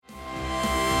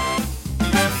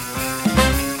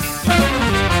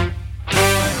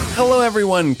Hello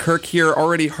everyone, Kirk here,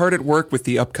 already hard at work with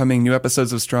the upcoming new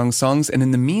episodes of Strong Songs, and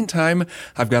in the meantime,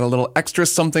 I've got a little extra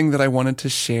something that I wanted to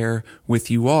share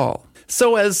with you all.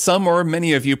 So as some or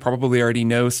many of you probably already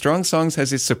know, Strong Songs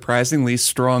has a surprisingly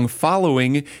strong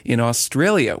following in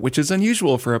Australia, which is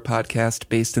unusual for a podcast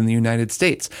based in the United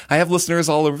States. I have listeners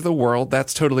all over the world.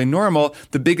 That's totally normal.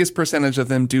 The biggest percentage of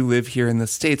them do live here in the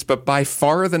States, but by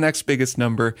far the next biggest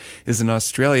number is in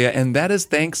Australia, and that is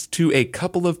thanks to a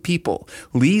couple of people,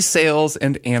 Lee Sales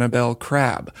and Annabelle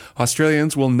Crabb.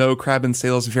 Australians will know Crabb and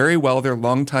Sales very well. They're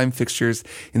longtime fixtures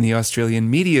in the Australian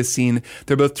media scene.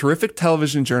 They're both terrific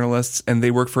television journalists, and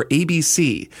they work for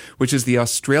ABC, which is the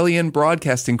Australian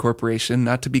Broadcasting Corporation,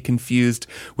 not to be confused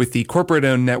with the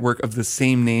corporate-owned network of the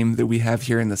same name that we have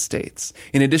here in the States.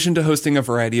 In addition to hosting a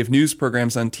variety of news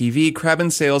programs on TV, Crabb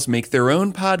and Sales make their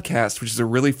own podcast, which is a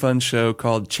really fun show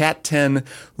called Chat 10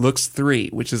 Looks 3,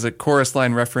 which is a chorus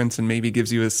line reference and maybe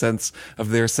gives you a sense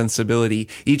of their sensibility.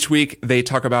 Each week, they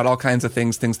talk about all kinds of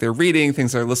things they're reading,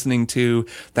 things they're listening to,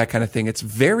 that kind of thing. It's a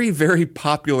very, very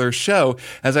popular show,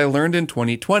 as I learned in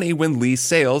 2020 when Lee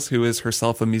Sales, who is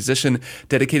herself a musician,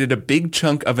 dedicated a big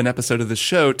chunk of an episode of the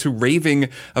show to raving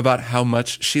about how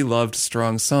much she loved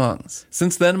Strong Songs.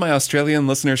 Since then, my Australian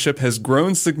listenership has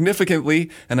grown significantly,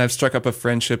 and I've struck up a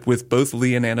friendship with both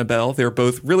Lee and Annabelle. They're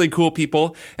both really cool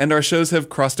people, and our shows have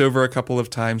crossed over a couple of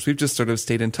times. We've just sort of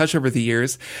stayed in touch over the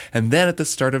years, and then at the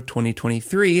start of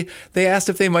 2023, they asked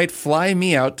if they might fly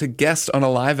me out to guest on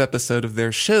a live episode of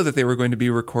their show that they were going to be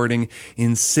recording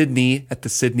in Sydney at the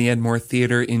Sydney Edmore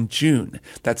Theatre in June.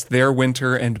 That's their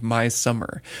winter and my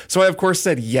summer. So I, of course,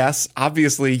 said yes.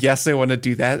 Obviously, yes, I want to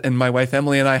do that. And my wife,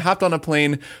 Emily, and I hopped on a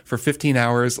plane for 15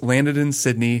 hours, landed in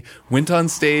Sydney, went on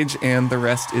stage, and the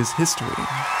rest is history.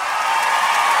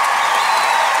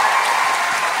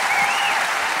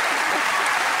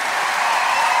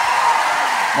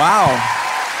 Wow.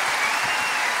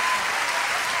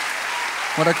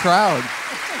 What a crowd.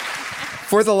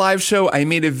 For the live show, I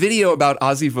made a video about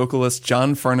Aussie vocalist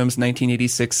John Farnham's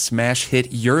 1986 smash hit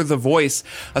You're the Voice,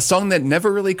 a song that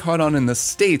never really caught on in the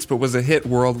States but was a hit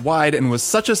worldwide and was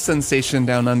such a sensation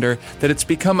down under that it's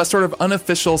become a sort of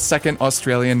unofficial second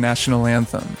Australian national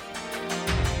anthem.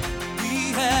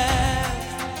 We have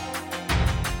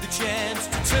the chance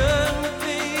to turn the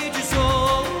pages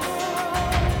over.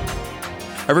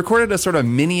 I recorded a sort of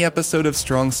mini episode of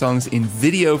Strong Songs in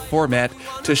video format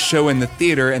to show in the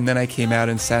theater, and then I came out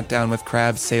and sat down with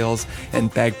Crabb, Sales,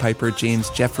 and bagpiper James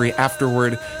Jeffrey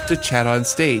afterward to chat on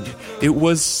stage. It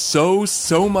was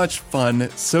so much fun,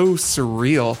 so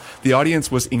surreal. The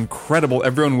audience was incredible.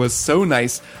 Everyone was so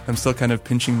nice. I'm still kind of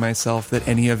pinching myself that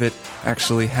any of it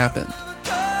actually happened.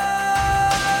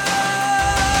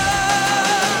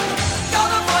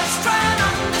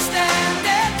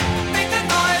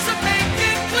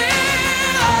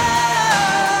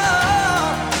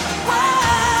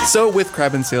 So with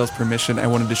Crabb and Sales' permission, I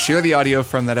wanted to share the audio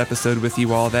from that episode with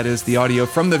you all. That is the audio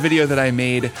from the video that I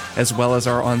made, as well as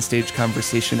our onstage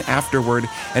conversation afterward.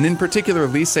 And in particular,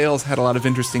 Lee Sales had a lot of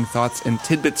interesting thoughts and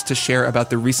tidbits to share about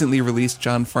the recently released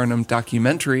John Farnham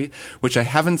documentary, which I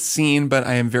haven't seen, but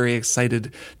I am very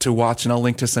excited to watch, and I'll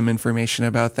link to some information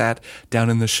about that down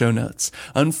in the show notes.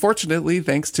 Unfortunately,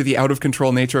 thanks to the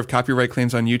out-of-control nature of copyright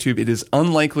claims on YouTube, it is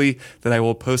unlikely that I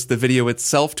will post the video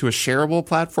itself to a shareable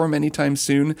platform anytime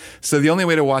soon. So the only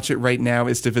way to watch it right now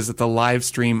is to visit the live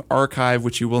stream archive,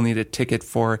 which you will need a ticket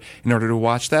for in order to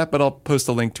watch that, but I'll post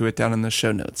a link to it down in the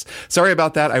show notes. Sorry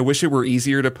about that. I wish it were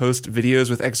easier to post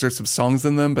videos with excerpts of songs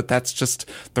in them, but that's just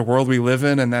the world we live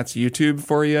in, and that's YouTube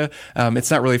for you. It's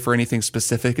not really for anything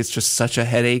specific. It's just such a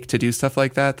headache to do stuff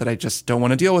like that I just don't want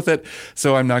to deal with it,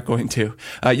 so I'm not going to.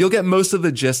 You'll get most of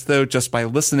the gist, though, just by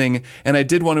listening, and I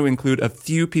did want to include a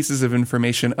few pieces of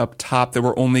information up top that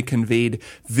were only conveyed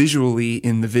visually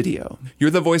in the video. You're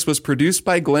the Voice was produced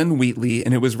by Glenn Wheatley,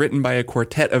 and it was written by a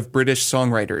quartet of British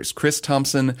songwriters, Chris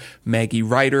Thompson, Maggie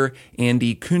Ryder,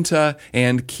 Andy Kunta,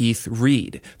 and Keith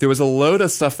Reed. There was a load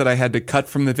of stuff that I had to cut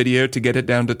from the video to get it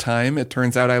down to time. It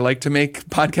turns out I like to make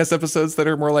podcast episodes that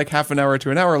are more like half an hour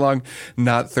to an hour long,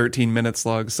 not 13 minutes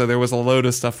long, so there was a load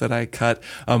of stuff that I cut.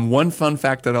 One fun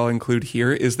fact that I'll include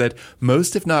here is that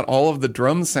most, if not all, of the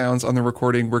drum sounds on the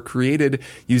recording were created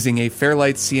using a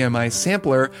Fairlight CMI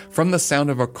sampler from the sound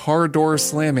of a car door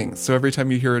slamming. So every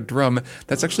time you hear a drum,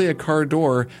 that's actually a car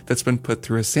door that's been put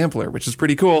through a sampler, which is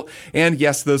pretty cool. And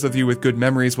yes, those of you with good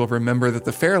memories will remember that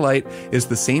the Fairlight is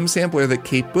the same sampler that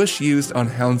Kate Bush used on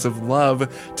Hounds of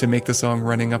Love to make the song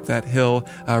Running Up That Hill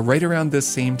right around this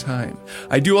same time.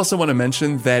 I do also want to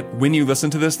mention that when you listen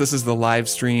to this is the live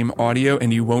stream audio,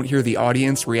 and you won't hear the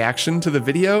audience reaction to the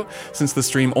video since the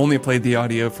stream only played the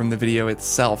audio from the video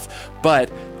itself.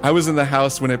 But I was in the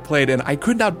house when it played, and I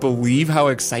could not believe how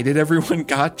excited everyone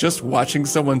got just watching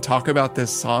someone talk about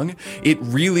this song. It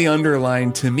really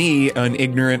underlined to me, an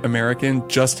ignorant American,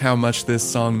 just how much this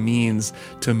song means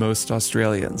to most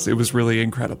Australians. It was really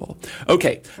incredible.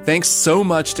 Okay, thanks so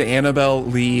much to Annabelle,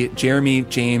 Lee, Jeremy,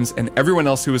 James, and everyone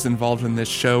else who was involved in this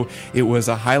show. It was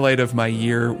a highlight of my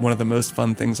year, one of the most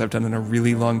fun things I've done in a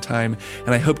really long time,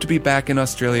 and I hope to be back in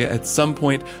Australia at some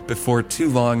point before too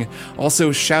long.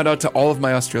 Also, shout out to all of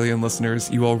my Australian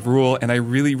listeners. You all rule, and I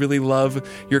really, really love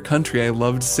your country. I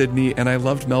loved Sydney, and I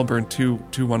loved Melbourne, two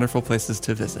wonderful places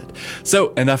to visit.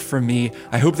 So, enough from me.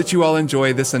 I hope that you all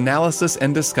enjoy this analysis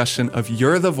and discussion of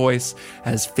You're the Voice,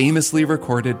 as famously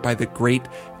recorded by the great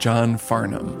John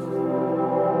Farnham.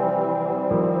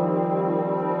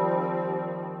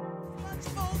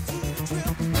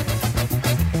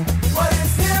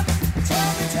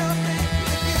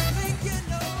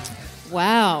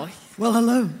 Wow. Well,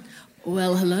 hello.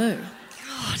 Well, hello.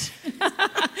 God.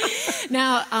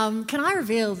 Now, can I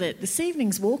reveal that this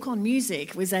evening's Walk On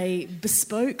Music was a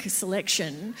bespoke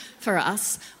selection for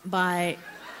us by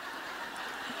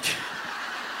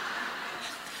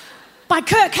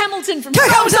Kirk Hamilton from Kirk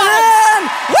Hamilton!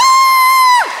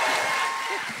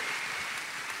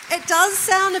 It does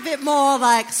sound a bit more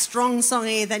like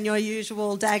strong-songy than your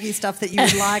usual daggy stuff that you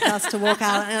would like us to walk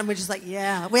out, and we're just like,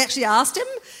 yeah. We actually asked him,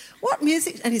 what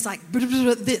music? And he's like,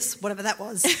 this, whatever that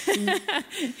was.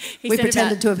 We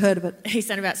pretended to have heard of it. He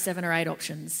sent about 7 or 8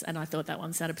 options, and I thought that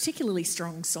one sounded particularly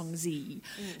strong-songy.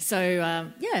 So,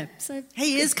 yeah. So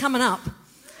he is coming up.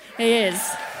 He is.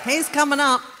 He's coming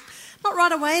up. Not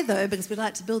right away, though, because we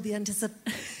like to build the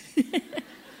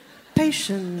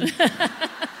anticipation.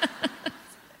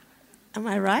 Am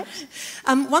I right?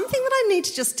 One thing that I need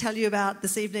to just tell you about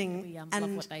this evening, we and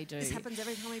love what they do. This happens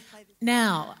every time we play this.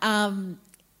 Now,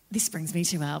 this brings me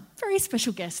to our very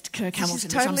special guest, Kirk Hamilton,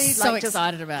 Totally, which I'm so like,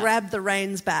 excited just about. Grab the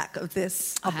reins back of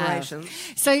this operation.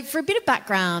 So, for a bit of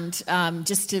background,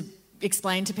 just to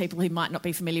explain to people who might not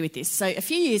be familiar with this. So a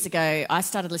few years ago, I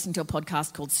started listening to a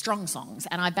podcast called Strong Songs,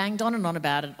 and I banged on and on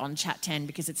about it on Chat 10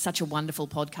 because it's such a wonderful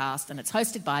podcast, and it's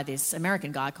hosted by this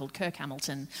American guy called Kirk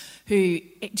Hamilton, who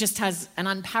just has an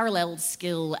unparalleled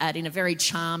skill at, in a very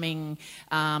charming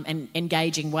and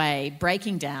engaging way,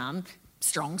 breaking down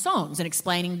strong songs and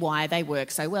explaining why they work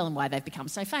so well and why they've become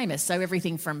so famous. So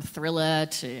everything from Thriller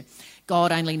to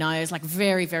God Only Knows, like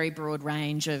very, very broad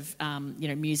range of,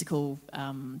 musical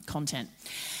content.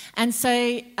 And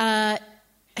so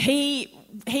he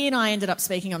and I ended up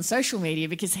speaking on social media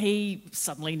because he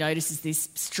suddenly notices this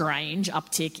strange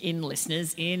uptick in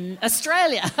listeners in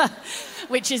Australia,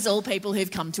 which is all people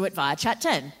who've come to it via Chat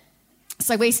 10.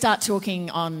 So we start talking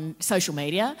on social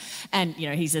media, and,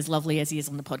 he's as lovely as he is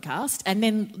on the podcast. And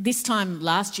then this time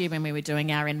last year when we were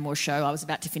doing our Enmore show, I was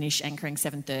about to finish anchoring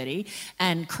 7:30,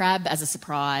 and Crab, as a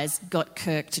surprise, got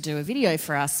Kirk to do a video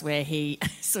for us where he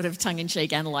sort of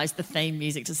tongue-in-cheek analysed the theme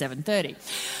music to 7:30.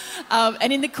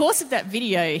 And in the course of that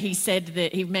video, he said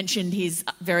that he mentioned his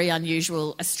very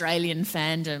unusual Australian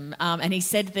fandom, and he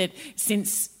said that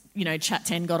since Chat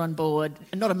 10 got on board,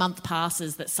 and not a month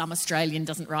passes that some Australian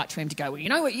doesn't write to him to go, well, you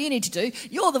know what you need to do?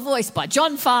 You're the Voice by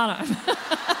John Farnham.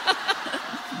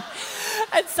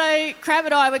 And so Crab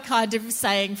and I were kind of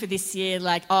saying for this year,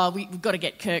 like, we've got to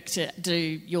get Kirk to do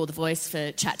You're the Voice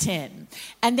for Chat 10.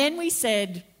 And then we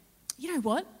said, you know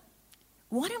what?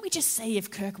 Why don't we just see if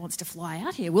Kirk wants to fly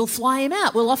out here? We'll fly him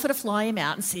out. We'll offer to fly him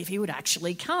out and see if he would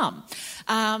actually come,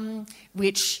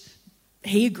 which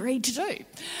he agreed to do.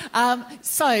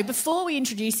 So before we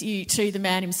introduce you to the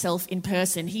man himself in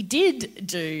person, he did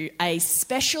do a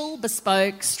special,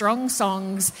 bespoke, Strong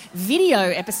Songs video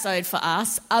episode for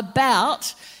us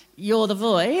about You're the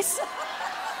Voice.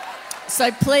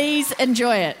 So please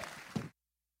enjoy it.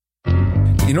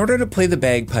 In order to play the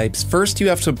bagpipes, first you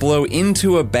have to blow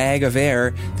into a bag of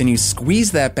air, then you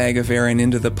squeeze that bag of air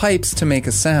into the pipes to make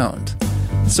a sound.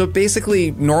 So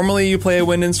basically, normally you play a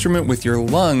wind instrument with your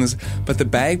lungs, but the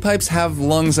bagpipes have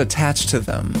lungs attached to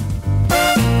them.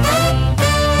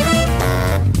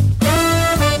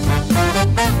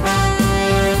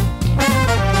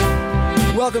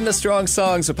 Well, Welcome to Strong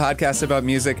Songs, a podcast about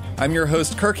music. I'm your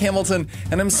host, Kirk Hamilton,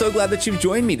 and I'm so glad that you've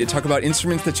joined me to talk about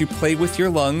instruments that you play with your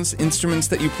lungs, instruments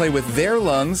that you play with their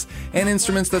lungs, and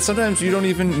instruments that sometimes you don't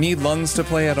even need lungs to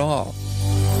play at all.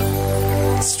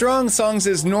 Strong Songs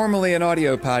is normally an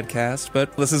audio podcast,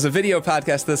 but this is a video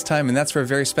podcast this time, and that's for a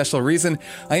very special reason.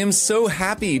 I am so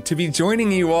happy to be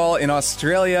joining you all in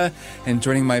Australia and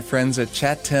joining my friends at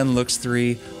Chat 10 Looks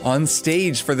 3 on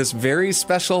stage for this very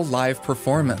special live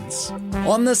performance.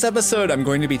 On this episode, I'm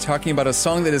going to be talking about a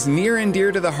song that is near and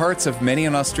dear to the hearts of many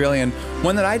an Australian,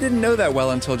 one that I didn't know that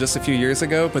well until just a few years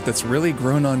ago, but that's really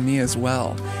grown on me as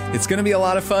well. It's going to be a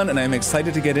lot of fun, and I'm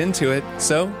excited to get into it,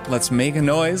 so let's make a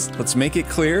noise, let's make it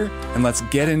clear, and let's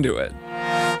get into it.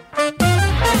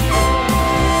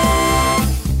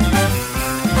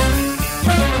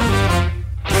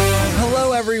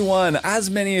 Hello everyone! As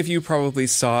many of you probably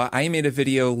saw, I made a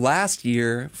video last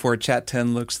year for Chat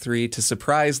 10 Looks 3 to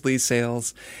surprise Lee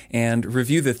Sales and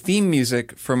review the theme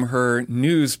music from her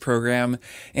news program,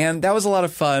 and that was a lot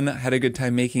of fun. I had a good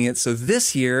time making it, so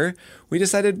this year we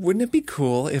decided, wouldn't it be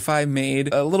cool if I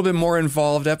made a little bit more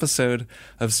involved episode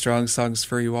of Strong Songs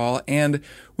for you all? And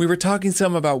we were talking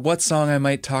some about what song I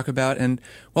might talk about, and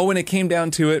well, when it came down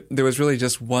to it, there was really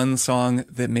just one song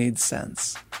that made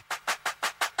sense.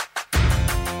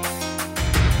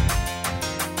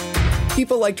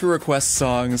 People like to request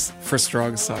songs for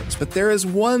Strong Songs, but there is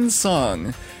one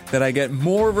song that I get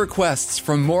more requests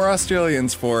from more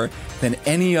Australians for than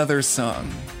any other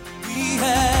song. We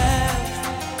have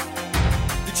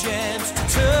the chance to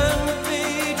turn the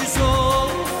pages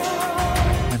over.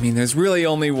 I mean, there's really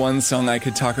only one song I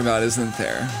could talk about, isn't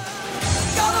there?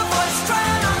 Got a voice, try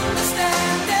and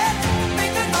understand it.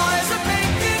 Make the noise and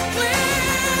make it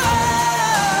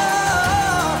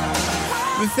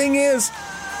clear. The thing is,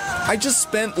 I just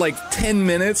spent like 10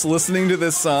 minutes listening to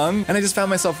this song, and I just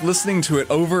found myself listening to it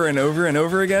over and over and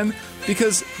over again,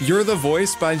 because You're the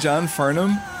Voice by John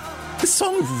Farnham, this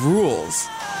song rules.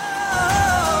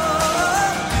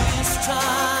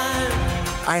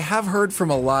 I have heard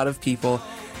from a lot of people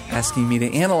asking me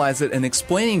to analyze it and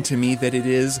explaining to me that it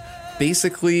is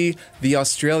basically the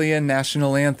Australian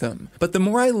national anthem. But the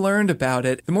more I learned about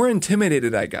it, the more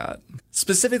intimidated I got.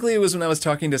 Specifically, it was when I was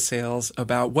talking to Sales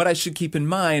about what I should keep in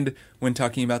mind when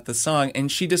talking about the song,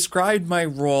 and she described my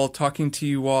role talking to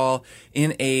you all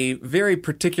in a very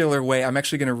particular way. I'm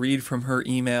actually going to read from her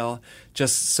email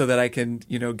just so that I can,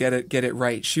 get it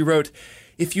right. She wrote,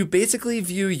 "If you basically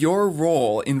view your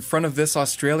role in front of this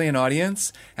Australian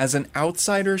audience as an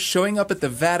outsider showing up at the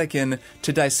Vatican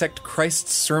to dissect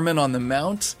Christ's Sermon on the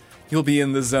Mount, you'll be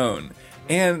in the zone."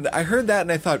 And I heard that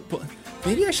and I thought,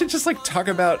 maybe I should just talk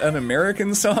about an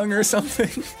American song or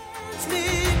something.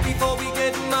 Before we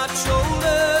get much older.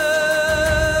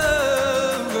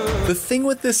 The thing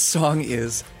with this song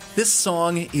is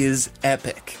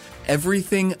epic.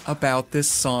 Everything about this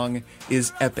song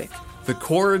is epic. The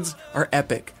chords are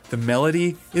epic. The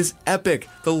melody is epic.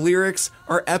 The lyrics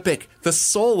are epic. The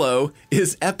solo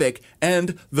is epic.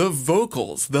 And the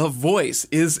vocals, the voice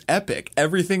is epic.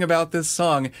 Everything about this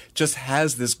song just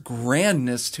has this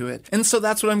grandness to it. And so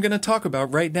that's what I'm going to talk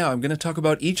about right now. I'm going to talk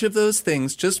about each of those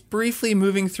things, just briefly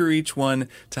moving through each one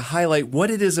to highlight what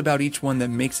it is about each one that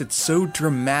makes it so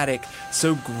dramatic,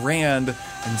 so grand,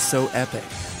 and so epic.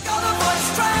 Got a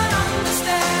voice, try and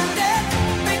understand it.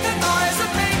 Make the noise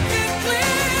and make it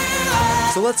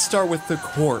clear. So let's start with the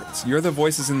chords. You're the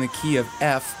Voice is in the key of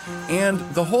F, and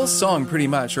the whole song pretty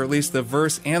much, or at least the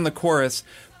verse and the chorus,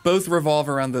 both revolve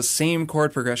around the same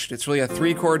chord progression. It's really a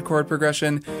 3-chord chord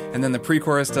progression, and then the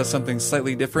pre-chorus does something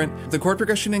slightly different. The chord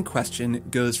progression in question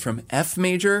goes from F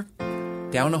major,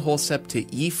 down a whole step to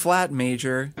E flat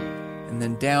major, and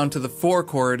then down to the 4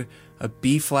 chord of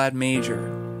B flat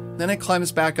major. Then it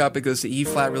climbs back up, it goes to E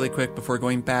flat really quick before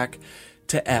going back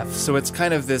to F. So it's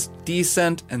kind of this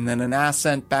descent and then an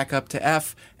ascent back up to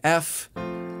F, F,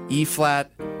 E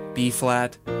flat, B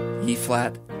flat, E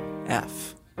flat,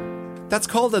 F. That's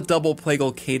called a double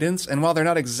plagal cadence, and while they're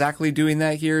not exactly doing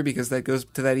that here because that goes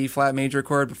to that E flat major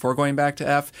chord before going back to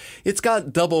F, it's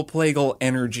got double plagal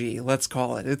energy, let's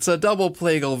call it. It's a double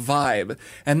plagal vibe,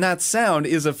 and that sound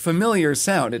is a familiar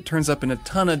sound. It turns up in a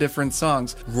ton of different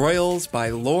songs. Royals by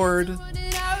Lord.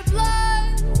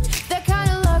 That kind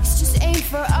of luck's just ain't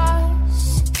for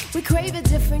us. We crave a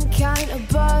different kind of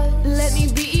buzz. Let me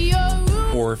be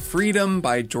your Or Freedom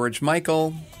by George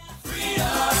Michael.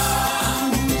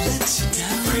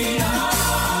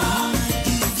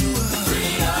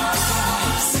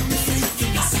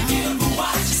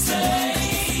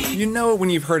 You know it when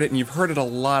you've heard it, and you've heard it a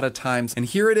lot of times. And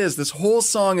here it is. This whole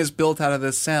song is built out of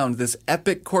this sound, this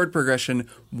epic chord progression.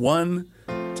 1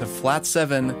 to flat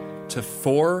 7 to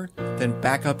 4, then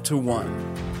back up to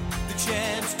 1. The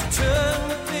chance to turn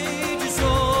the pages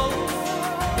over.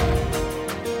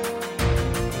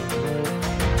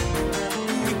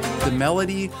 The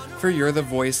melody for You're the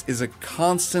Voice is a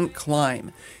constant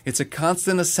climb. It's a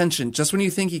constant ascension. Just when you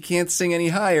think he can't sing any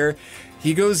higher,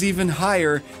 he goes even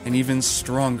higher and even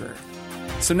stronger.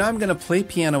 So now I'm going to play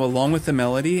piano along with the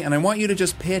melody, and I want you to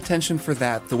just pay attention for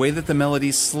that. The way that the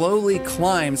melody slowly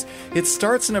climbs, it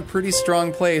starts in a pretty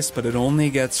strong place, but it only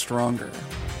gets stronger.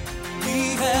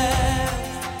 We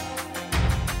have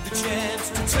the chance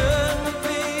to turn the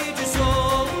pages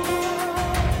over.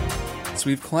 So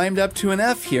we've climbed up to an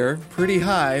F here, pretty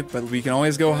high, but we can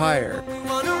always go higher. We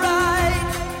wanna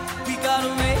ride. We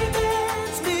gotta make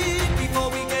ends meet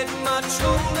before we get much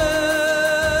older.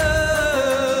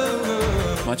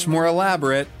 Much more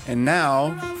elaborate, and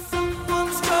now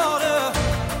Someone's daughter.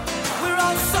 We're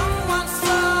all someone's son.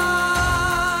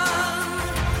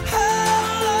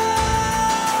 How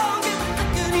long can we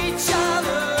look at each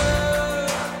other?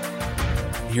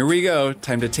 here we go.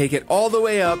 Time to take it all the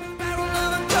way up. Barrel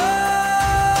of a gun.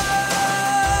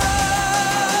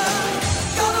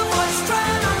 Got a voice, try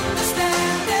and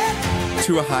understand it.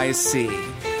 To a high C.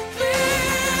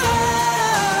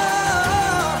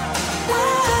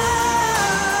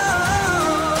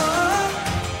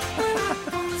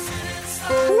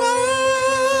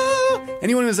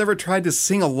 Anyone who's ever tried to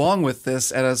sing along with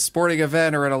this at a sporting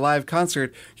event or at a live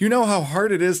concert, you know how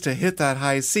hard it is to hit that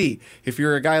high C. If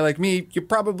you're a guy like me, you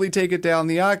probably take it down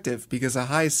the octave, because a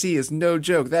high C is no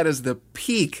joke. That is the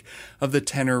peak of the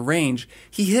tenor range.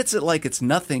 He hits it like it's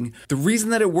nothing. The reason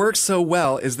that it works so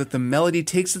well is that the melody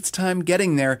takes its time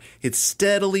getting there. It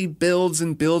steadily builds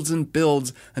and builds and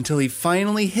builds until he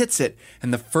finally hits it.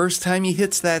 And the first time he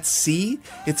hits that C,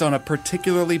 it's on a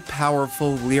particularly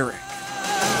powerful lyric.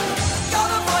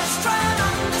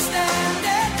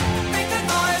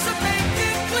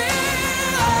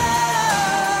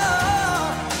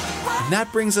 And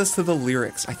that brings us to the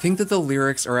lyrics. I think that the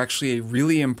lyrics are actually a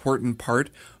really important part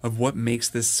of what makes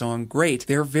this song great.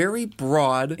 They're very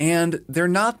broad and they're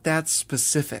not that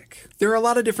specific. There are a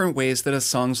lot of different ways that a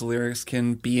song's lyrics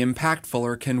can be impactful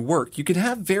or can work. You can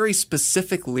have very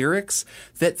specific lyrics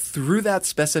that through that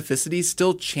specificity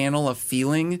still channel a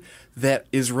feeling that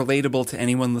is relatable to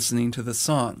anyone listening to the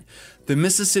song. The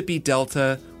Mississippi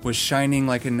Delta was shining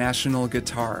like a national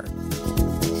guitar.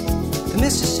 The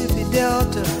Mississippi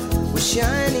Delta was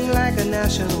shining like a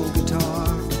national guitar.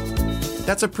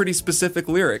 That's a pretty specific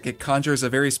lyric. It conjures a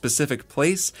very specific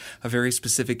place, a very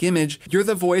specific image. You're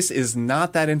the Voice is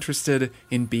not that interested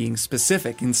in being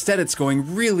specific. Instead, it's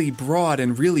going really broad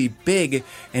and really big,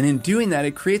 and in doing that,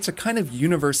 it creates a kind of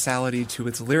universality to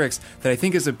its lyrics that I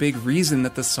think is a big reason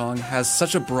that the song has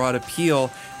such a broad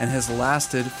appeal and has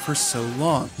lasted for so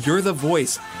long. You're the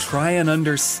Voice. Try and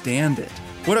understand it.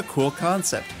 What a cool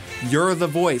concept. You're the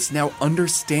voice. Now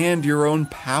understand your own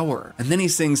power. And then he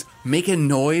sings, make a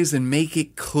noise and make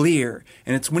it clear.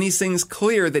 And it's when he sings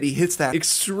clear that he hits that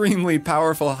extremely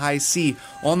powerful high C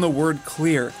on the word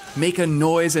clear. Make a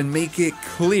noise and make it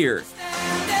clear.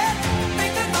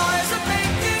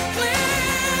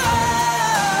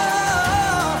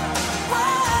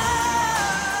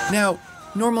 Now,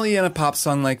 normally in a pop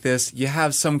song like this, you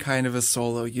have some kind of a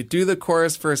solo. You do the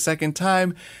chorus for a second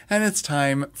time, and it's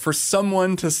time for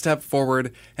someone to step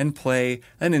forward and play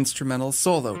an instrumental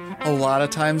solo. A lot of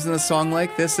times in a song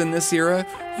like this in this era,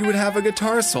 you would have a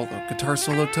guitar solo. Guitar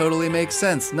solo totally makes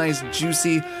sense. Nice,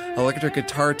 juicy electric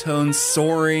guitar tones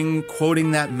soaring,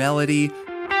 quoting that melody.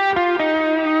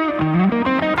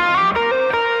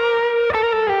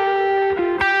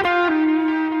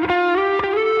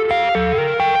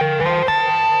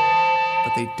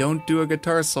 They don't do a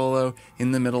guitar solo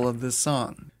in the middle of this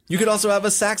song. You could also have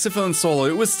a saxophone solo.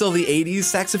 It was still the 80s.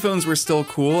 Saxophones were still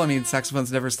cool. I mean,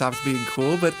 saxophones never stopped being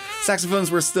cool, but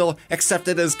saxophones were still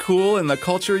accepted as cool in the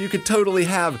culture. You could totally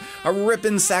have a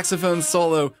rippin' saxophone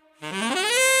solo.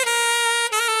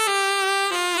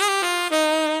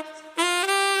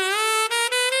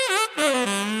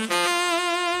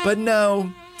 But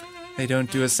no, they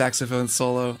don't do a saxophone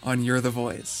solo on You're the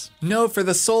Voice. No, for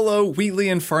the solo, Wheatley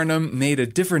and Farnham made a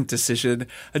different decision,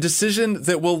 a decision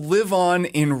that will live on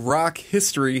in rock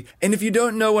history. And if you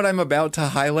don't know what I'm about to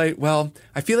highlight, well,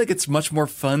 I feel like it's much more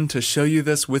fun to show you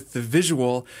this with the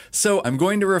visual. So I'm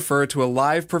going to refer to a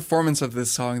live performance of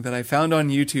this song that I found on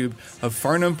YouTube of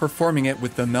Farnham performing it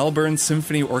with the Melbourne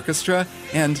Symphony Orchestra.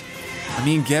 And, I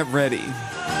mean, get ready.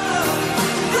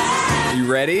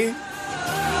 You ready?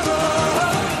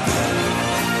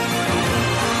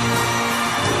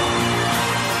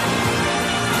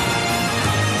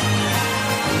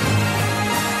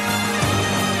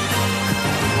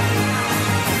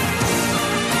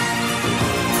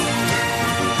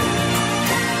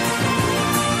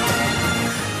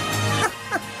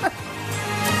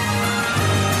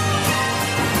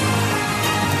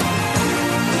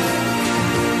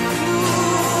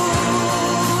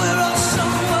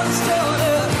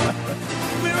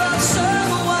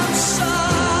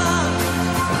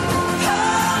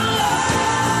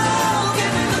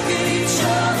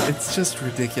 just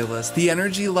ridiculous. The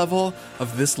energy level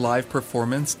of this live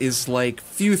performance is like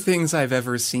few things I've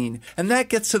ever seen. And that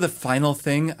gets to the final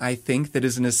thing I think that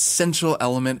is an essential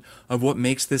element of what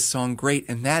makes this song great,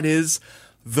 and that is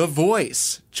the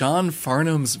voice. John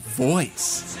Farnham's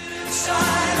voice.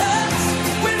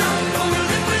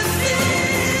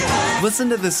 Listen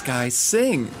to this guy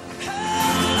sing.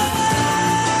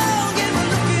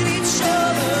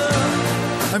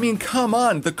 I mean, come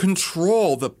on, the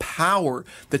control, the power,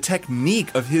 the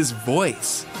technique of his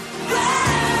voice.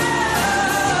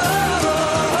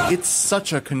 It's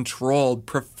such a controlled,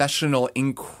 professional,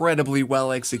 incredibly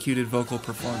well-executed vocal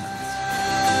performance.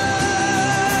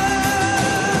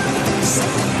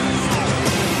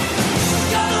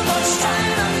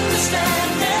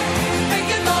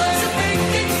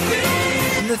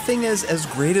 The thing is, as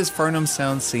great as Farnham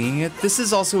sounds singing it, this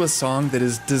is also a song that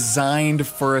is designed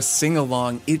for a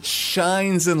sing-along. It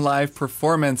shines in live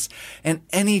performance, and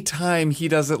anytime he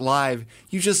does it live,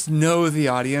 you just know the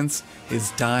audience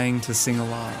is dying to sing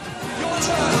along.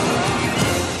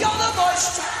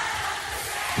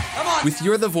 With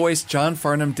You're the Voice, John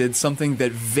Farnham did something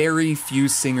that very few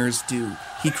singers do.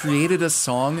 He created a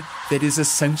song that is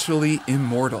essentially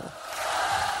immortal.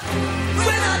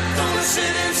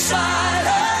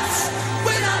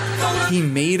 He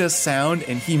made a sound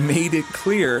and he made it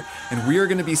clear, and we are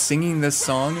going to be singing this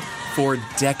song for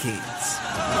decades.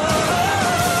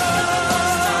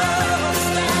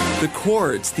 The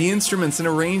chords, the instruments and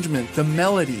arrangement, the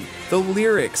melody, the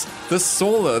lyrics, the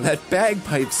solo, that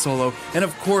bagpipe solo, and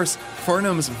of course,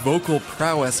 Farnham's vocal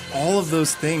prowess, all of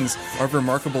those things are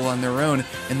remarkable on their own,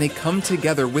 and they come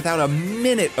together without a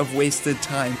minute of wasted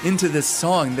time into this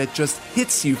song that just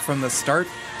hits you from the start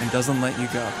and doesn't let you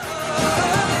go.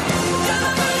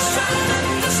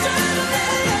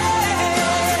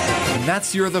 And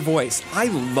that's You're the Voice. I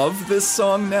love this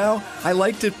song now. I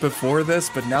liked it before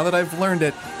this, but now that I've learned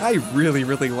it, I really,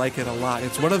 really like it a lot.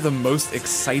 It's one of the most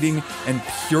exciting and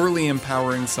purely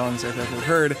empowering songs I've ever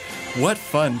heard. What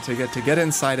fun to get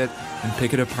inside it and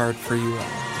pick it apart for you all.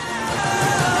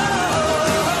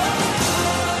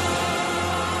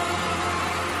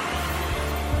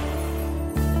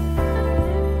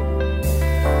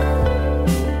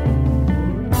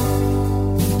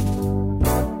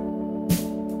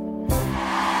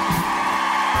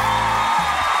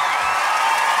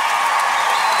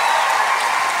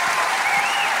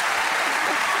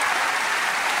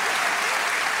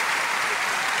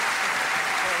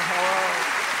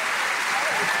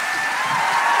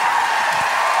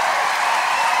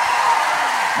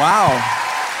 Wow.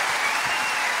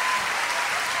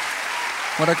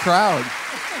 What a crowd.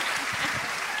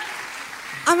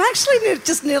 I'm actually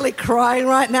just nearly crying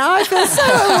right now. I feel so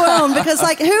overwhelmed because,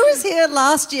 like, who was here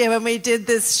last year when we did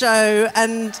this show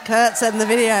and Kurt said in the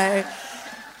video?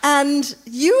 And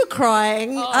you were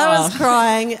crying, I was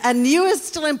crying, and you were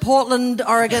still in Portland,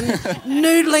 Oregon,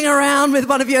 noodling around with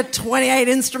one of your 28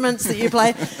 instruments that you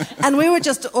play. And we were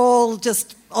just all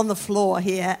just on the floor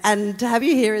here. And to have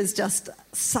you here is just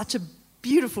such a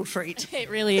beautiful treat. It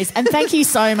really is. And thank you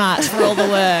so much for all the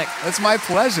work. It's my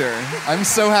pleasure. I'm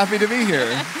so happy to be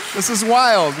here. This is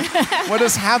wild. What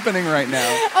is happening right now?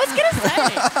 I was going to say,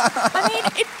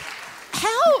 I mean,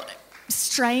 how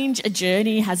strange a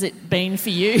journey has it been for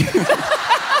you?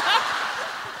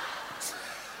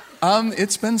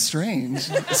 It's been strange.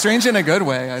 Strange in a good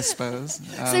way, I suppose,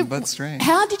 but strange.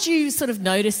 How did you sort of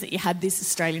notice that you had this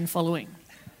Australian following?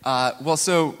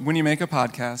 So when you make a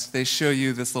podcast, they show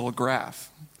you this little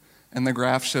graph, and the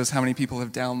graph shows how many people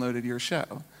have downloaded your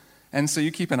show. And so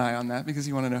you keep an eye on that because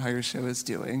you want to know how your show is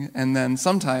doing. And then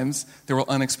sometimes there will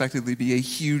unexpectedly be a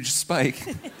huge spike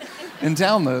in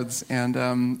downloads.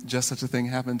 And just such a thing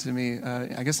happened to me,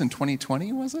 I guess in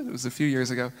 2020, was it? It was a few years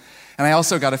ago. And I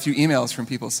also got a few emails from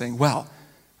people saying, well,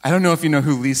 I don't know if you know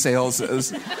who Lee Sales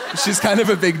is. She's kind of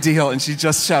a big deal, and she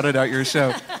just shouted out your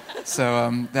show.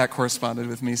 So that corresponded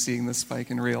with me seeing the spike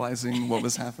and realizing what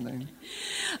was happening.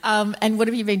 And what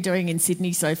have you been doing in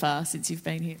Sydney so far since you've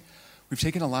been here? We've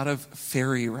taken a lot of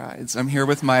ferry rides. I'm here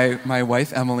with my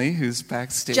wife, Emily, who's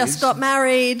backstage. Just got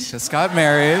married. This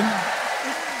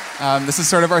is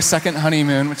sort of our second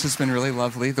honeymoon, which has been really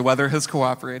lovely. The weather has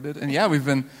cooperated. And yeah, we've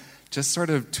been just sort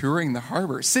of touring the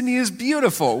harbor. Sydney is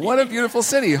beautiful. What a beautiful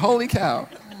city. Holy cow.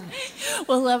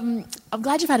 Well, I'm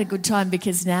glad you've had a good time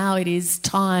because now it is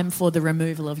time for the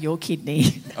removal of your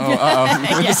kidney. Oh,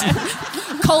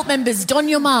 uh-oh. Cult members, don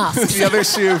your mask. The other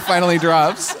shoe finally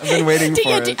drops. I've been waiting for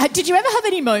it. Did you ever have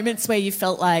any moments where you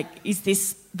felt like, is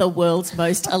this the world's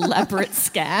most elaborate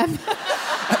scam?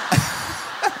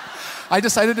 I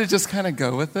decided to just kind of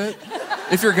go with it.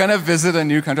 if you're going to visit a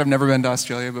new country, I've never been to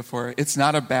Australia before, it's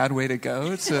not a bad way to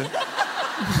go to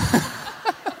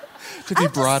be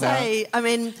brought out. I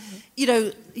mean, you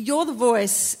know, You're the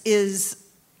Voice is,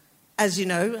 as you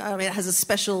know, I mean, it has a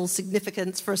special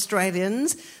significance for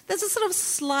Australians. There's a sort of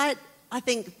slight, I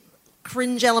think,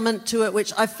 cringe element to it,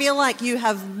 which I feel like you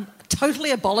have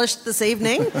totally abolished this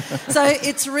evening. So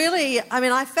it's really, I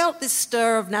mean, I felt this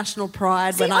stir of national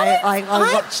pride when I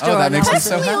watched your that makes me analysis.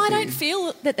 so Personally, I happy. don't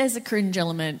feel that there's a cringe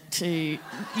element to you.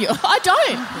 I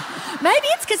don't. Maybe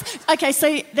it's because... Okay,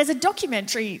 so there's a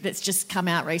documentary that's just come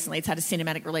out recently. It's had a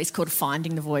cinematic release called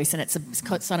Finding the Voice, and it's a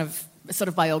sort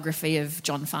of biography of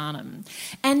John Farnham.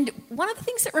 And one of the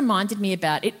things that reminded me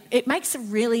about it, it makes a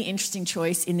really interesting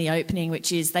choice in the opening,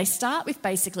 which is they start with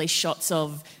basically shots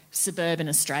of suburban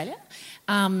Australia.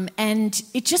 And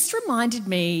it just reminded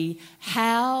me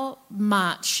how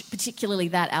much, particularly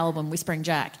that album, Whispering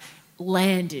Jack,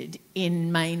 landed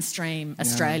in mainstream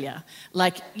Australia.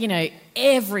 Like, you know,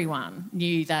 everyone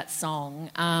knew that song.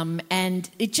 And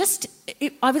it just...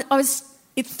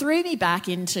 It threw me back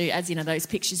into, as you know, those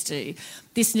pictures do,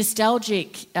 this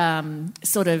nostalgic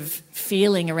sort of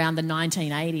feeling around the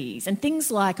 1980s. And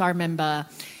things like, I remember,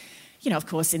 you know, of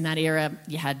course, in that era,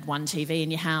 you had one TV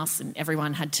in your house and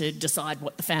everyone had to decide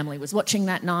what the family was watching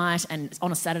that night. And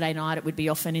on a Saturday night, it would be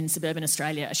often in suburban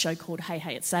Australia, a show called Hey,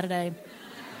 Hey, It's Saturday.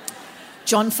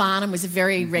 John Farnham was a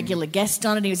very regular guest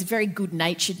on it. He was a very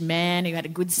good-natured man who had a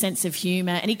good sense of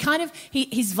humour. And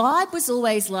his vibe was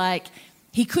always like...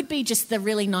 He could be just the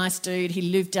really nice dude who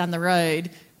lived down the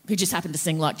road who just happened to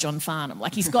sing like John Farnham.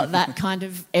 Like, he's got that kind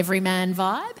of everyman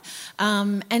vibe.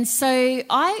 And so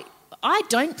I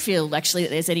don't feel, actually,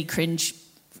 that there's any cringe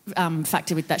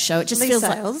factor with that show. It just feels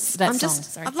Sales, like that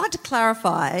song. I'd like to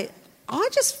clarify, I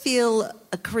just feel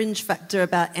a cringe factor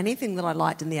about anything that I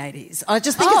liked in the 80s. I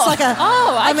just think it's like a...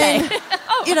 I mean,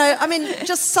 you know, I mean,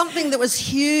 just something that was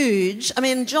huge. I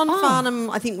mean, John Farnham,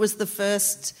 I think, was the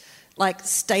first... like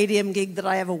stadium gig that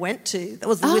I ever went to. That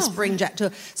was the Whispering Jack tour.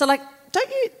 So like,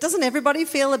 doesn't everybody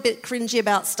feel a bit cringy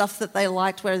about stuff that they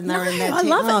liked when they were in their I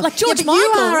love it. Like George but Michael.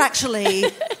 you are actually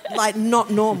like not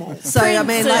normal. So I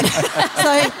mean, like,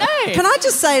 can I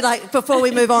just say, like, before we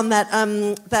move on,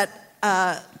 that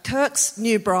Kirk's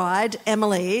new bride,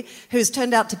 Emily, who's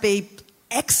turned out to be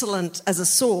excellent as a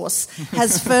source,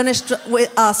 has furnished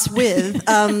us with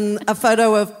a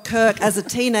photo of Kirk as a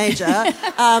teenager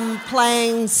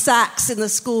playing sax in the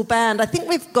school band. I think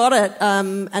we've got it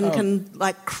and can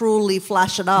like cruelly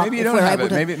flash it up. Maybe you don't have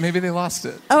it. Maybe they lost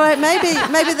it. All right,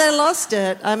 maybe they lost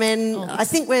it. I mean, I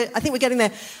think we're getting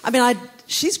there. I mean,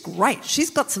 she's great. She's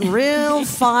got some real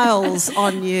files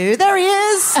on you. There he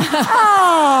is.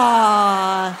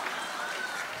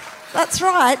 That's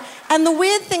right. And the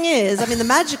weird thing is, I mean, the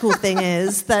magical thing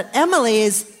is that Emily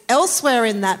is elsewhere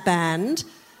in that band.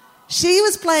 She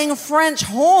was playing a French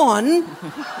horn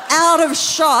out of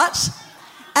shot,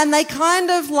 and they kind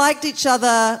of liked each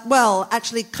other. Well,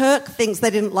 actually, Kirk thinks they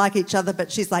didn't like each other, but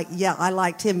she's like, yeah, I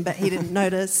liked him, but he didn't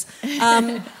notice.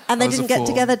 And they didn't get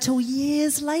together till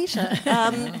years later.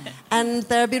 And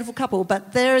they're a beautiful couple.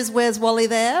 But where's Wally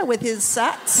there with his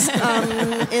sax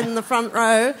in the front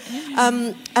row.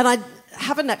 And I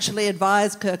haven't actually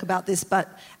advised Kirk about this, but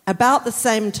about the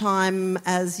same time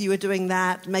as you were doing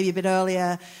that, maybe a bit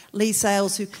earlier, Lee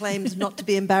Sales, who claimed not to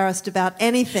be embarrassed about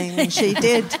anything she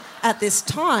did at this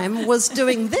time, was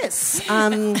doing this,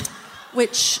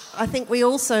 which I think we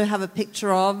also have a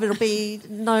picture of. It'll be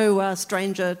no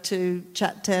stranger to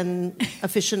Chat 10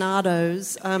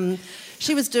 aficionados.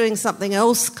 She was doing something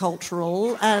else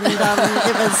cultural, and it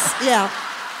was, yeah...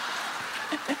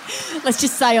 Let's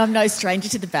just say I'm no stranger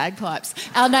to the bagpipes.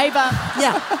 Our neighbours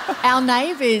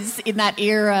in that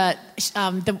era,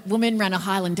 the woman ran a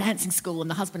Highland dancing school and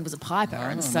the husband was a piper,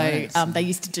 and so nice. They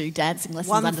used to do dancing lessons.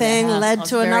 One under thing their house. led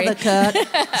to another, Kurt.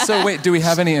 So wait, do we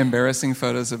have any embarrassing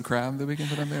photos of Crab that we can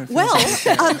put up there? Well,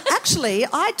 actually,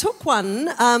 I took one,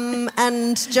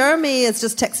 and Jeremy has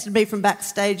just texted me from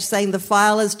backstage saying the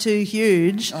file is too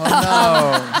huge. Oh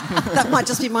no! That might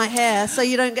just be my hair, so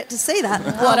you don't get to see that.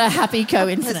 What a happy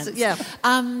coincidence. Yeah.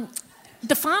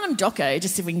 The Farnham doco,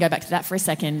 just if we can go back to that for a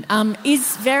second,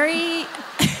 is very...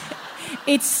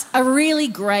 It's a really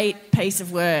great piece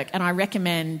of work, and I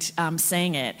recommend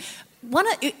seeing it.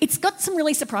 It's got some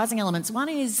really surprising elements. One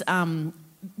is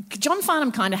John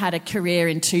Farnham kind of had a career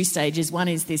in two stages. One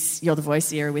is this You're the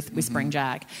Voice era with Whispering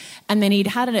Jack. And then he'd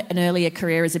had an earlier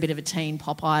career as a bit of a teen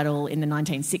pop idol in the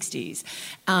 1960s.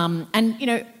 And, you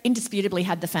know, indisputably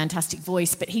had the fantastic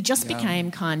voice, but he just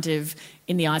became kind of,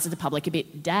 in the eyes of the public, a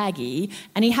bit daggy.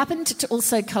 And he happened to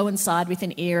also coincide with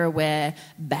an era where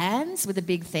bands were the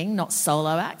big thing, not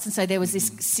solo acts. And so there was this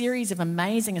series of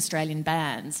amazing Australian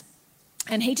bands.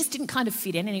 And he just didn't kind of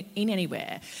fit in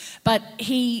anywhere. But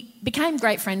he became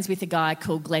great friends with a guy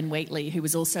called Glenn Wheatley, who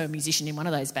was also a musician in one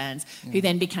of those bands, who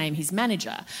then became his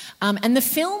manager. And the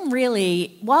film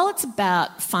really, while it's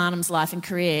about Farnham's life and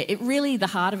career, the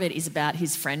heart of it is about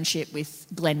his friendship with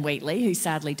Glenn Wheatley, who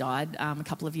sadly died a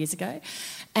couple of years ago.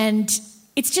 And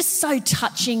it's just so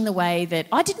touching the way that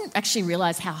I didn't actually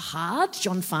realise how hard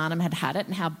John Farnham had it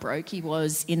and how broke he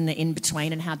was in the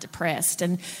in-between and how depressed.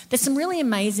 And there's some really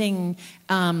amazing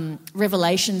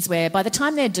revelations where by the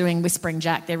time they're doing Whispering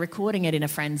Jack, they're recording it in a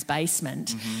friend's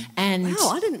basement. And Wow,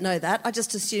 I didn't know that. I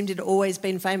just assumed it had always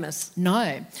been famous.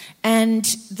 No. And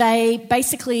they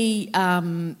basically,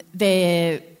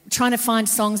 they're trying to find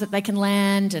songs that they can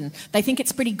land, and they think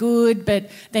it's pretty good, but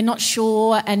they're not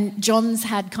sure. And John's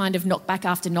had kind of knockback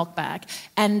after knockback.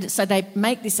 And so they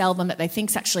make this album that they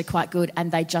think's actually quite good, and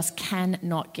they just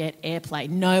cannot get airplay.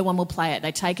 No one will play it.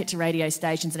 They take it to radio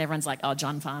stations, and everyone's like, oh,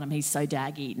 John Farnham, he's so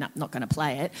daggy, not going to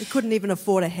play it. He couldn't even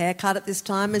afford a haircut at this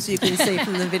time, as you can see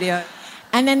from the video.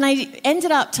 And then they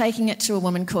ended up taking it to a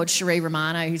woman called Cherie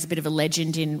Romano, who's a bit of a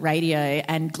legend in radio,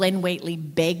 and Glenn Wheatley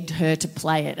begged her to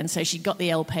play it. And so she got the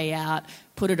LP out,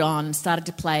 put it on, started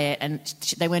to play it, and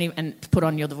they went and put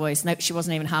on You're the Voice. No, she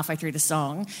wasn't even halfway through the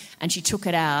song, and she took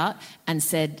it out and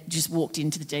just walked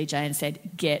into the DJ and said,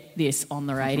 get this on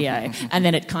the radio. And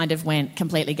then it kind of went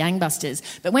completely gangbusters.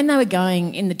 But when they were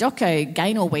going, in the doco,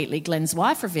 Gaynor Wheatley, Glenn's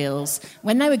wife, reveals,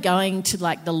 when they were going to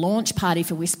like the launch party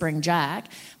for Whispering Jack,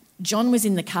 John was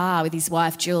in the car with his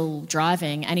wife Jill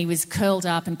driving, and he was curled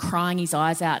up and crying his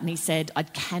eyes out, and he said, I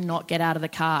cannot get out of the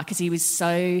car, because he was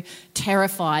so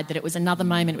terrified that it was another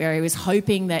moment where he was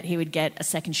hoping that he would get a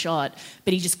second shot,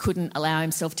 but he just couldn't allow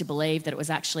himself to believe that it was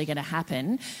actually going to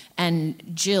happen. And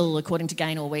Jill, according to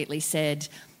Gaynor Wheatley, said,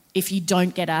 if you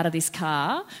don't get out of this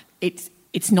car,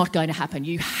 it's not going to happen.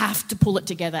 You have to pull it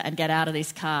together and get out of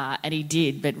this car. And he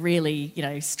did, but really,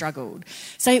 struggled.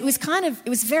 So it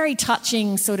was very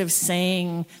touching sort of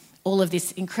seeing all of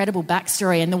this incredible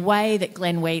backstory and the way that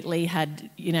Glenn Wheatley had,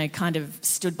 kind of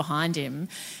stood behind him.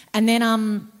 And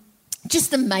then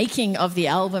just the making of the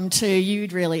album too,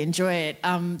 you'd really enjoy it.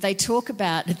 They talk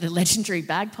about the legendary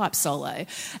bagpipe solo.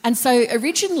 And so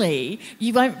originally,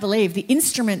 you won't believe, the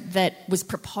instrument that was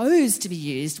proposed to be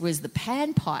used was the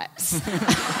panpipes.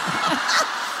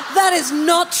 That is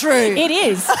not true. It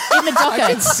is, in the doco.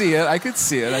 I could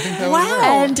see it. I think that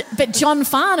would work. But John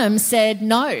Farnham said,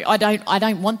 no, I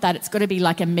don't want that. It's got to be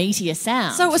like a meteor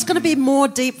sound. So it was going to be more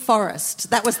deep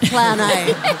forest. That was plan A.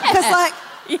 Because,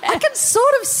 I can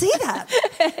sort of see that.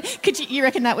 You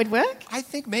reckon that would work? I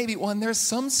think maybe, there's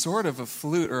some sort of a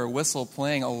flute or a whistle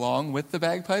playing along with the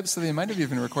bagpipes, so they might have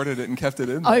even recorded it and kept it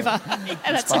in there.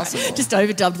 That's possible. Right. Just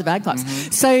overdubbed the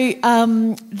bagpipes. So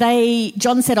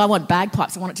John said, I want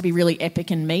bagpipes. I want it to be really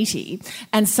epic and meaty.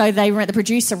 And so the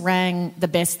producer rang the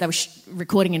best, they were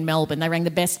recording in Melbourne, they rang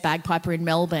the best bagpiper in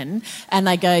Melbourne, and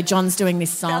they go, John's doing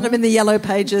this song. Found him in the yellow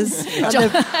pages,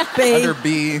 under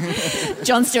B.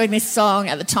 John's doing this song.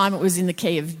 At the time, it was in the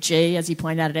key of G. As you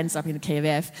pointed out, it ends up in the key of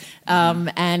F.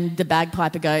 And the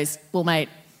bagpiper goes, well, mate,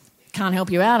 can't help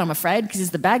you out, I'm afraid,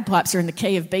 because the bagpipes are in the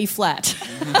key of B flat.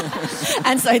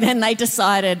 And so then they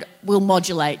decided, we'll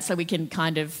modulate so we can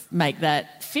kind of make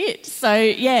that fit. So,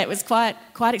 yeah, it was quite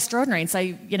extraordinary. And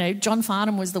so, John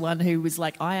Farnham was the one who was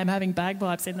like, I am having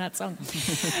bagpipes in that song.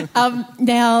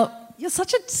 Now... You're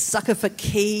such a sucker for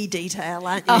key detail,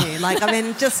 aren't you?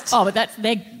 But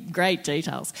they're great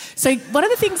details. So one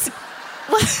of the things...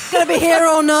 Going to be here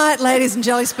all night, ladies and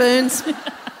jelly spoons.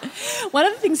 One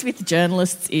of the things with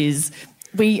journalists is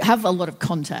we have a lot of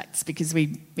contacts because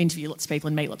we interview lots of people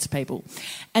and meet lots of people.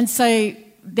 And so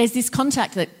there's this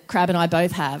contact that Crab and I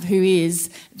both have who is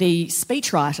the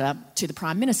speechwriter to the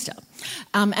Prime Minister.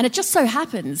 And it just so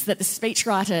happens that the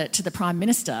speechwriter to the Prime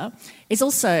Minister is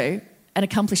also an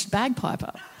accomplished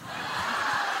bagpiper.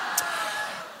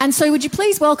 And so would you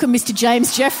please welcome Mr.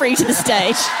 James Jeffrey to the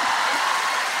stage?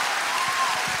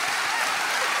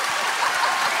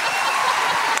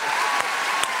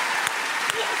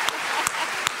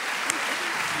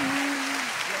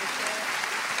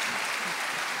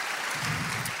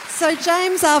 So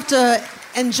James, after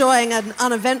enjoying an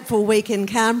uneventful week in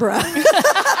Canberra...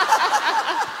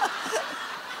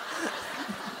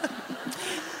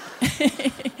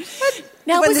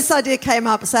 Now, When this idea came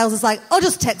up, Sales was like, I'll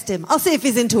just text him. I'll see if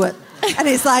he's into it. And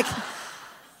he's like,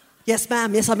 yes,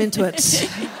 ma'am. Yes, I'm into it.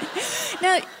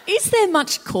 now, is there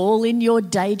much call in your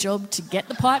day job to get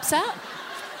the pipes out?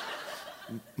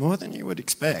 More than you would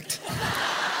expect.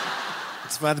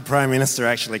 It's why the Prime Minister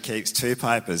actually keeps 2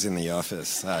 pipers in the office.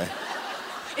 So.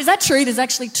 Is that true? There's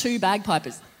actually 2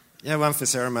 bagpipers. Yeah, one for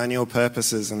ceremonial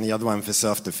purposes and the other one for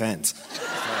self-defence.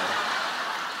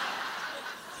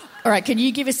 All right, can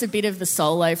you give us a bit of the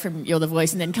solo from You're the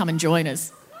Voice and then come and join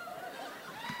us?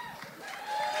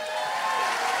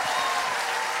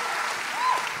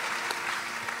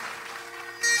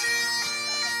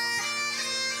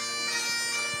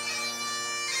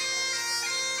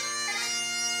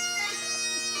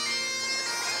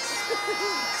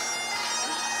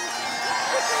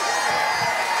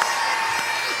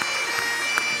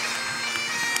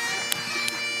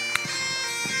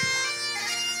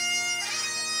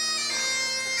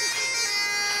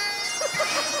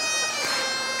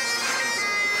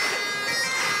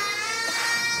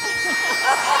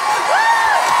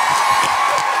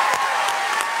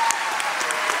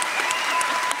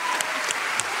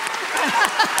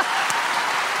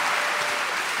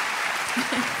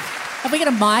 Have we got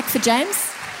a mic for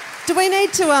James? Do we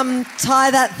need to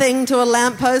tie that thing to a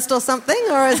lamppost or something,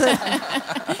 or is it...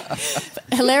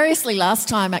 Hilariously, last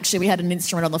time, actually, we had an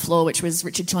instrument on the floor, which was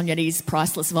Richard Tognetti's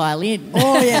priceless violin.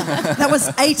 Oh, yeah. That was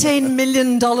 $18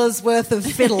 million worth of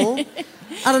fiddle.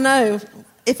 I don't know.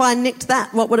 If I nicked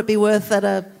that, what would it be worth at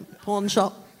a pawn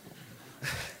shop?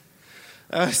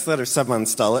 I always thought if someone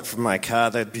stole it from my car,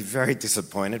 they'd be very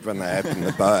disappointed when they opened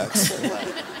the box.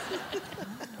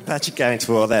 Imagine going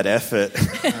to all that effort.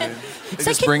 Right. They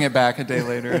just bring it back a day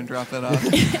later and drop it off.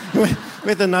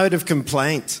 with a note of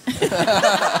complaint.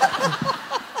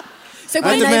 So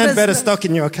I demand better stock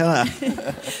in your car.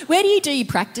 Where do you do your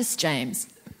practice, James?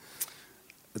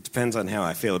 It depends on how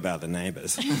I feel about the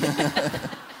neighbours.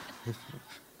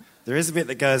 There is a bit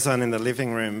that goes on in the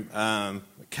living room.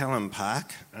 Callum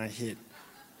Park, I hit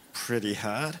pretty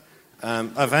hard.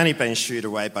 I've only been shooed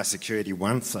away by security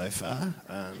once so far.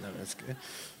 That was good.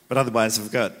 But otherwise,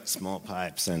 I've got small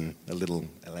pipes and a little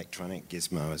electronic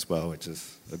gizmo as well, which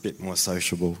is a bit more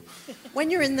sociable. When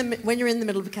you're in the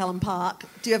middle of Callum Park,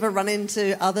 do you ever run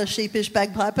into other sheepish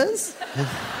bagpipers?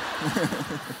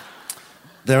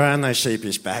 There are no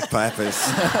sheepish bagpipers.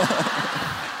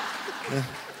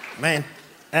 Man,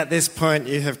 at this point,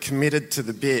 you have committed to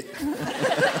the bit.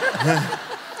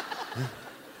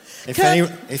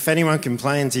 If anyone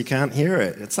complains, you can't hear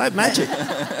it. It's like magic.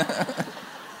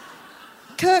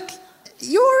 Kirk,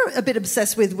 you're a bit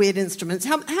obsessed with weird instruments.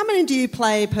 How many do you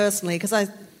play personally? Because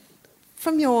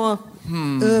from your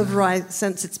oeuvre, I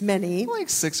sense it's many. Like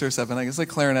 6 or 7, I guess. Like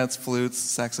clarinets, flutes,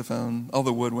 saxophone, all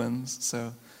the woodwinds.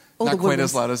 So all not the quite woodwinds.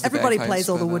 as loud as the Everybody bagpipes, plays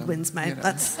all the but, woodwinds, mate. You know.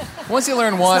 That's once you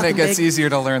learn one, it nothing gets big.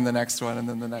 easier to learn the next one and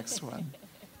then the next one.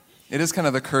 It is kind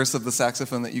of the curse of the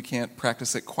saxophone that you can't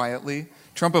practice it quietly.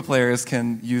 Trumpet players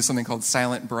can use something called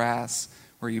silent brass,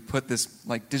 where you put this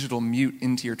like digital mute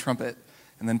into your trumpet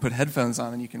and then put headphones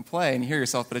on and you can play and you hear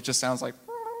yourself, but it just sounds like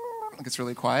it's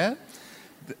really quiet.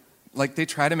 Like they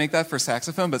try to make that for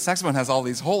saxophone, but saxophone has all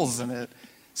these holes in it,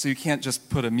 so you can't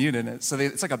just put a mute in it. So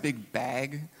it's like a big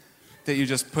bag that you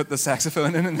just put the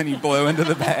saxophone in and then you blow into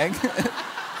the bag.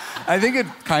 I think it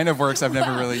kind of works. I've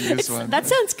never really used one. That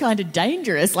sounds kind of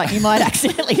dangerous, like you might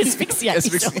accidentally asphyxiate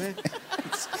yourself.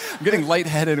 I'm getting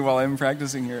lightheaded while I'm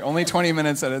practicing here. Only 20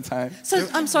 minutes at a time. So,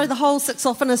 I'm sorry, the whole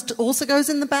saxophonist also goes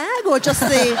in the bag, or just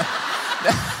the...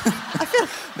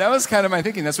 That was kind of my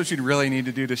thinking. That's what you'd really need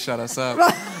to do to shut us up.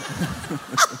 Right.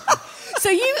 So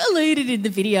you alluded in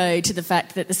the video to the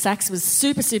fact that the sax was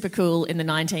super, super cool in the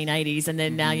 1980s, and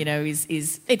then now, you know,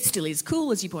 it still is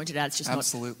cool, as you pointed out. It's just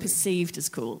Absolutely. not perceived as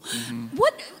cool. Can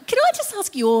I just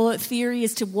ask your theory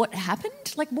as to what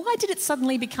happened? Like, why did it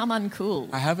suddenly become uncool?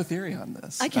 I have a theory on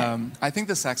this. Okay. I think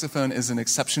the saxophone is an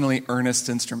exceptionally earnest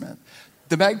instrument.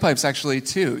 The bagpipes, actually,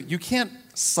 too. You can't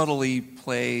subtly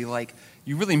play like...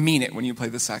 You really mean it when you play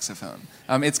the saxophone.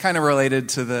 It's kind of related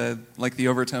to the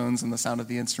overtones and the sound of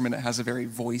the instrument. It has a very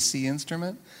voicey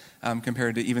instrument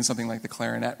compared to even something like the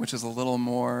clarinet, which is a little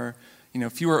more,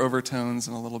 fewer overtones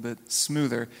and a little bit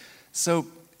smoother. So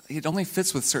it only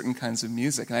fits with certain kinds of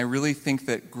music. And I really think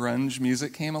that grunge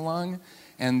music came along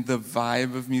and the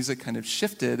vibe of music kind of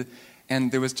shifted,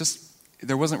 and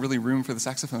there wasn't really room for the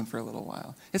saxophone for a little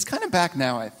while. It's kind of back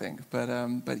now, I think, but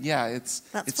yeah, it's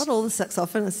what all the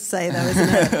saxophonists say, though, isn't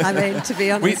it? I mean, to be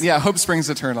honest. Hope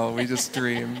springs eternal. We just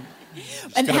dream.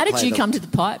 And how did you come to the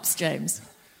pipes, James?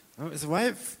 Well, it was a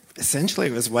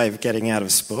way of getting out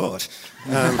of sport.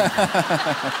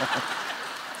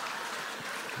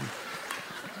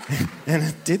 And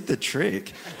it did the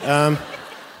trick.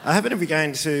 I happened to be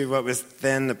going to what was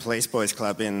then the Police Boys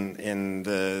Club in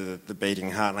the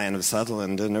beating heartland of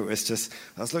Sutherland, and it was just,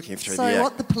 I was looking through So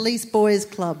what, the Police Boys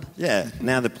Club? Yeah,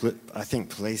 now I think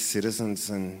Police Citizens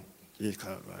and Youth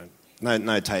Club, no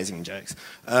tasing jokes.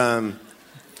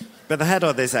 But they had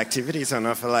all these activities on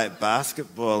offer, like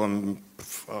basketball and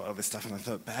all this stuff, and I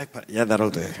thought, bagpipe, yeah, that'll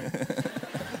do.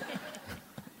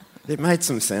 It made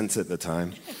some sense at the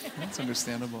time. That's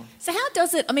understandable. So how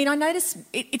does it... I mean, I notice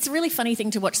it's a really funny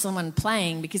thing to watch someone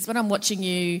playing, because when I'm watching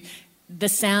you, the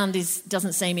sound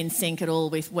doesn't seem in sync at all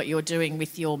with what you're doing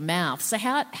with your mouth. So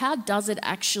how does it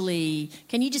actually...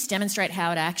 Can you just demonstrate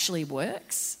how it actually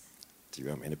works? Do you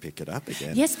want me to pick it up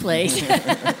again? Yes, please. You're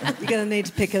going to need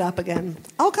to pick it up again.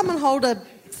 I'll come and hold a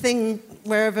thing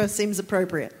wherever seems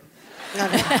appropriate.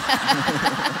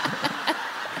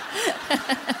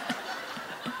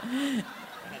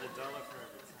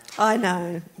 I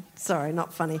know. Sorry,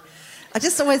 not funny. I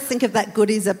just always think of that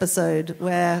Goodies episode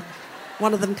where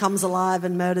one of them comes alive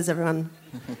and murders everyone.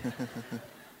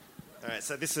 All right,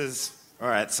 so this is... All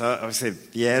right, so obviously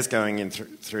the air's going in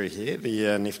through here,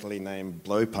 the niftily named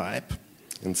blowpipe,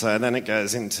 and so then it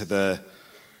goes into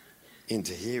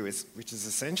here, which is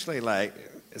essentially like,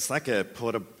 it's like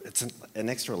it's an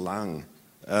extra lung.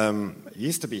 It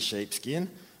used to be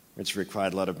sheepskin, which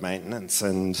required a lot of maintenance,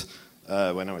 and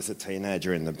when I was a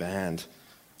teenager in the band,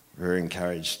 we were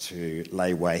encouraged to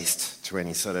lay waste to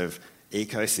any sort of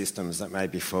ecosystems that may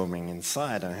be forming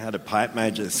inside. And I had a pipe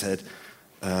major that said,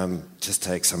 just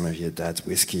take some of your dad's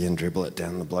whiskey and dribble it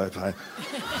down the blowpipe.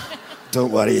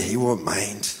 Don't worry, he won't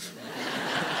mind.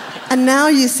 And now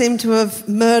you seem to have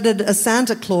murdered a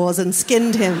Santa Claus and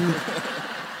skinned him.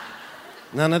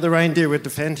 None of the reindeer would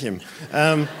defend him.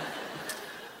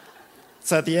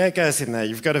 So the air goes in there.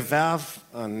 You've got a valve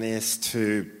on this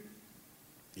to,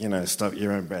 stop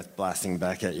your own breath blasting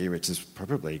back at you, which is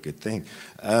probably a good thing.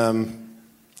 And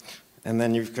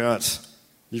then you've got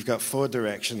 4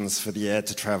 directions for the air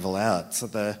to travel out. So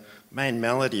the main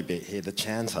melody bit here, the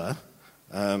chanter,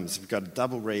 so we've got a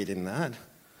double reed in that.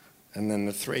 And then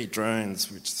the 3 drones,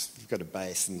 which you've got a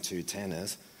bass and 2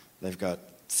 tenors, they've got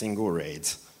single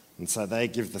reeds. And so they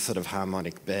give the sort of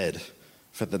harmonic bed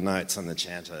for the notes on the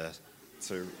chanter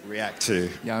to react to.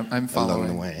 Yeah, I'm following.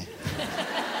 Along the way.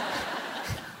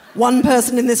 One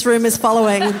person in this room is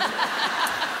following.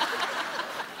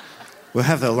 We'll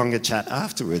have a longer chat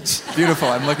afterwards. Beautiful.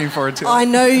 I'm looking forward to it. I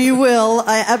know you will.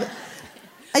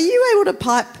 Are you able to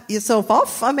pipe yourself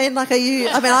off? I mean, like, are you...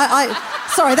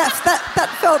 sorry,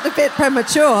 that felt a bit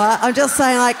premature. I'm just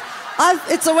saying,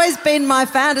 it's always been my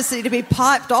fantasy to be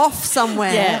piped off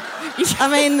somewhere. Yeah. I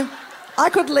mean, I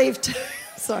could leave too.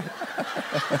 Sorry.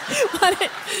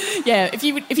 Yeah, if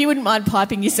you wouldn't mind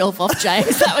piping yourself off,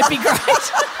 James, that would be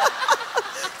great.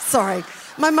 Sorry.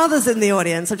 My mother's in the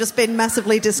audience. I've just been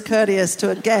massively discourteous to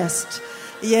a guest.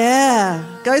 Yeah.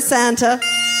 Go, Santa.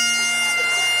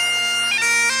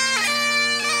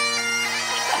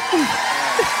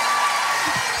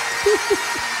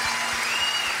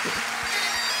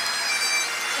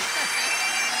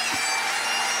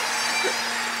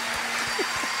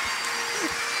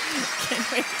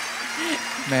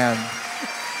 Man.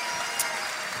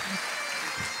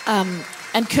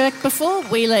 And Kirk, before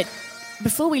we let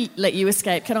you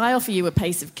escape, can I offer you a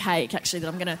piece of cake, actually, that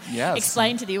I'm going to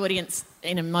explain to the audience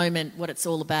in a moment what it's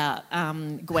all about.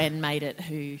 Gwen made it,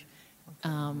 who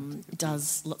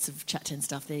does lots of Chat 10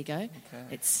 stuff. There you go.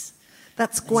 Okay.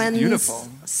 That's Gwen's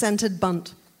scented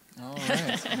bunt. All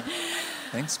right.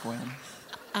 Thanks, Gwen.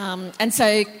 And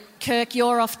so, Kirk,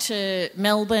 you're off to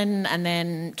Melbourne and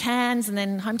then Cairns and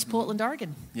then home to Portland,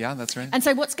 Oregon. Yeah, that's right. And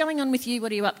so what's going on with you?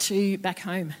 What are you up to back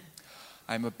home?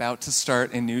 I'm about to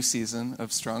start a new season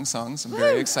of Strong Songs. I'm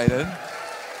very excited.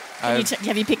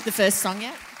 Have you picked the first song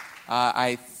yet?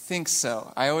 I think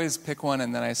so. I always pick one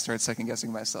and then I start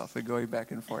second-guessing myself and going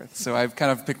back and forth. So I've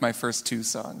kind of picked my first 2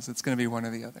 songs. It's going to be one or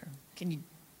the other. Can you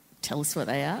tell us what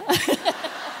they are?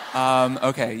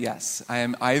 Okay, yes. I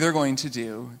am either going to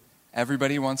do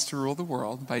Everybody Wants to Rule the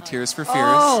World by Tears for Fears.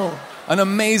 Oh. An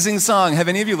amazing song. Have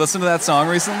any of you listened to that song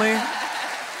recently?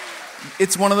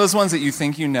 It's one of those ones that you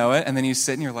think you know it, and then you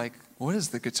sit and you're like, what is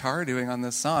the guitar doing on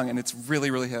this song? And it's really,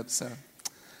 really hip, so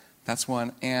that's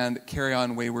one. And Carry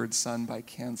On Wayward Son by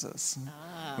Kansas,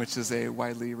 which is a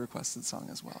widely requested song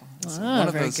as well. So one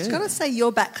of those I've got to say,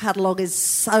 your back catalogue is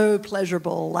so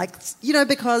pleasurable.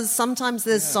 Because sometimes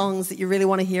there's songs that you really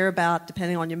want to hear about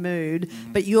depending on your mood,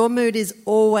 but your mood is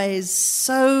always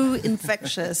so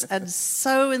infectious and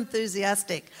so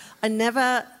enthusiastic. I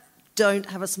never don't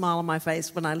have a smile on my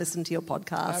face when I listen to your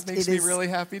podcast. That makes me really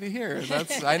happy to hear.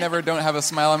 I never don't have a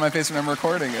smile on my face when I'm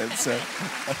recording it. So.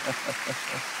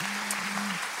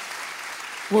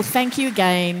 Well, thank you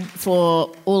again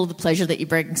for all of the pleasure that you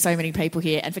bring so many people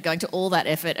here and for going to all that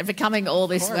effort and for coming all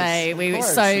this way. We were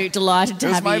so delighted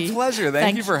to have you. It was my pleasure.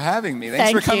 Thank you for having me.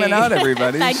 Thanks for coming out,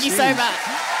 everybody. Thank you so much. Take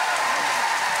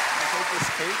this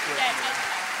cake with me.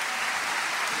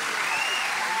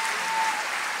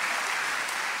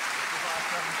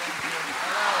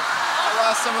 I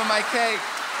lost some of my cake.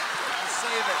 I'll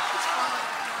save it. It's fine.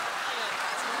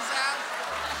 It's a disaster.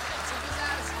 It's a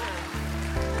disaster.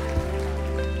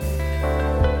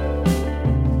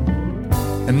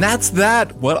 And that's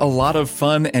that. What a lot of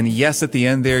fun. And yes, at the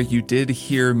end there, you did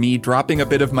hear me dropping a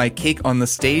bit of my cake on the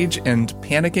stage and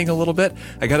panicking a little bit.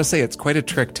 I gotta say, it's quite a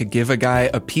trick to give a guy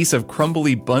a piece of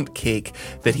crumbly bundt cake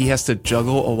that he has to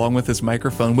juggle along with his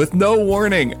microphone with no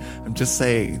warning. I'm just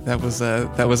saying, that was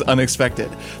unexpected.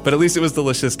 But at least it was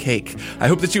delicious cake. I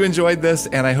hope that you enjoyed this,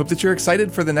 and I hope that you're excited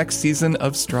for the next season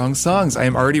of Strong Songs. I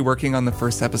am already working on the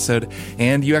first episode,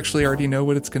 and you actually already know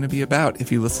what it's going to be about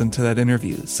if you listen to that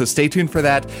interview. So stay tuned for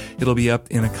that. It'll be up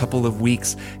in a couple of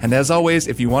weeks. And as always,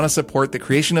 if you want to support the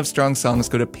creation of Strong Songs,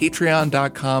 go to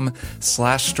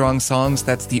patreon.com/StrongSongs.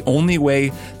 That's the only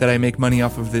way that I make money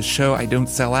off of this show. I don't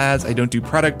sell ads. I don't do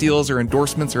product deals or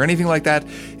endorsements or anything like that.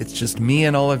 It's just me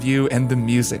and all of you and the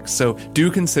music. So do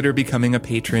consider becoming a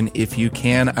patron if you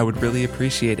can. I would really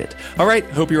appreciate it. All right.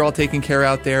 Hope you're all taking care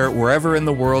out there, wherever in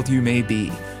the world you may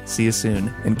be. See you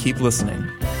soon, and keep listening.